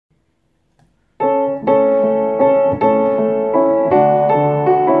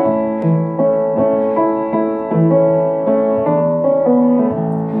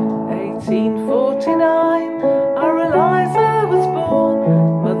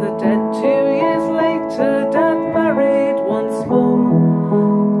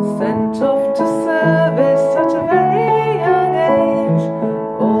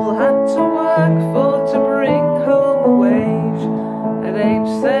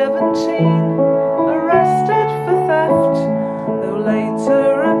17, arrested for theft. Though later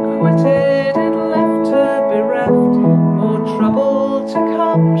acquitted, it left her bereft. More trouble to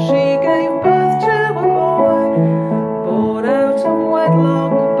come, she gave birth to a boy, born out of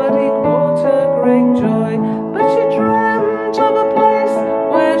wedlock, but he brought her great joy. But she dreamt of a place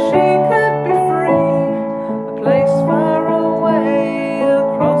where she could be free, a place far away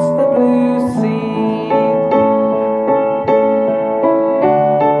across the blue sea.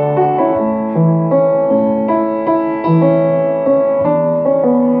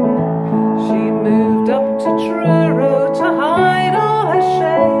 She moved up to Truro to hide all her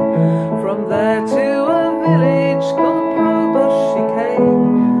shame. From there to a village called Probush she came.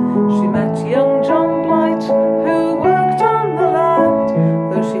 She met young John Blight, who worked on the land.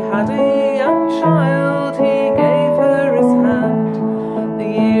 Though she had a young child, he gave her his hand. The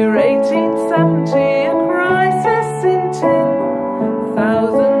year 1870, a crisis in tin.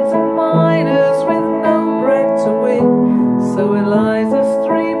 Thousands of miners with no bread to win. So Eliza's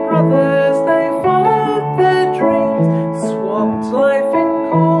 3 brothers, they followed their dreams, swapped life in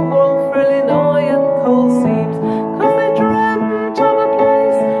Cornwall for Illinois and coal seams, 'cause they dreamt of a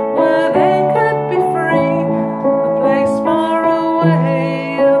place where they could be free, a place far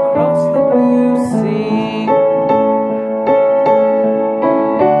away across the blue sea.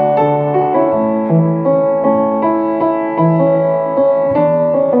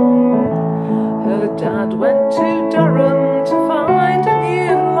 Her dad went to Durham to find a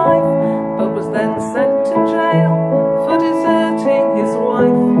new life, but was then sent to jail for deserting his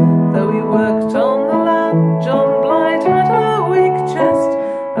wife. Though he worked on the land, John Blight had a weak chest,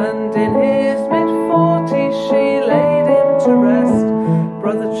 and in his mid-40s she laid him to rest.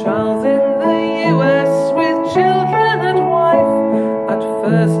 Brother Charles in the US with children and wife at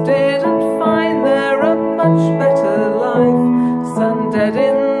first didn't find there a much better life. Son dead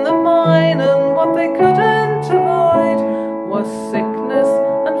in the mine, and what they couldn't avoid was sickness,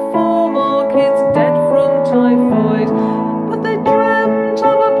 and 4 more kids dead from typhoid. But they dreamt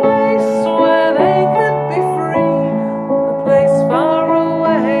of a place where they could be free, a place far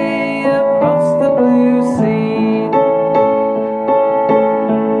away across the blue sea.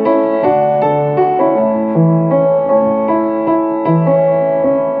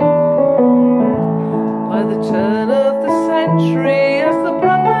 By the turn of the century, as the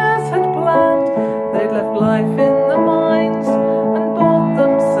brothers had planned, they'd left life in the mines and bought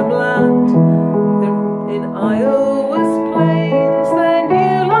them some land. In Iowa's plains their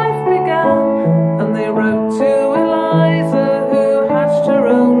new life began, and they wrote to Eliza, who hatched her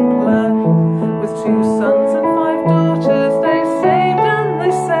own plan. With 2 sons and 5 daughters, they saved and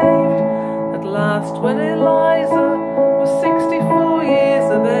they saved. At last, when Eliza was 64 years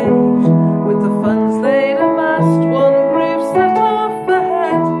of age, with the funds they'd amassed, one group set off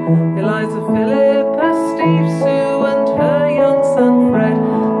ahead. Eliza, Philippa, Steve, Sue, and her young son Fred,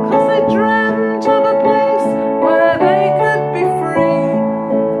 'cause they dreamt of a place where they could be free,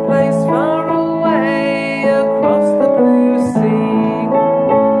 a place far away across the blue sea.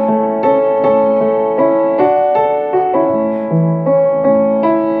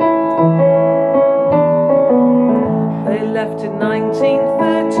 They left in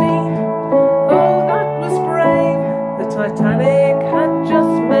 1913. Oh, that was brave. The Titanic had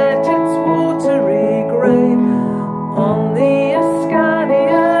just met its watery grave. On the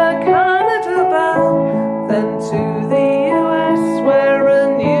Ascania, Canada bound, then to the US, where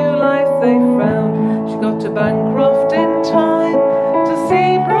a new life they found. She got to Bancroft in time to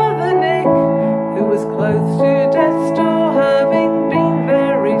see brother Nick, who was close to death's door, having been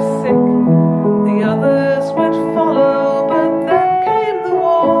very sick. The others would follow, but then came the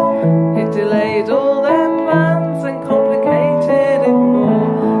war. It delayed all their plans and complicated it more.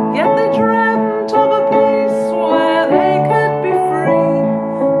 Yet they dreamt of a place where they could be free,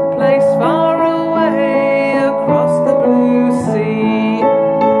 a place far away across the blue sea.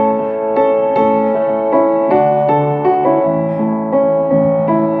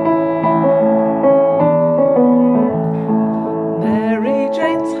 Mary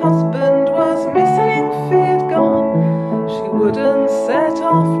Jane's husband was missing, feared gone. She wouldn't set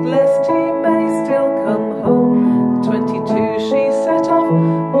off lest he may still come home. 22 she set off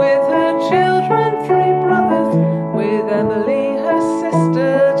with her children, 3 brothers, with Emily her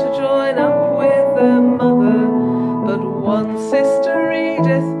sister to join up with their mother. But one sister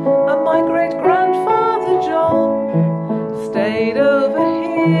Edith and my great-grandfather John stayed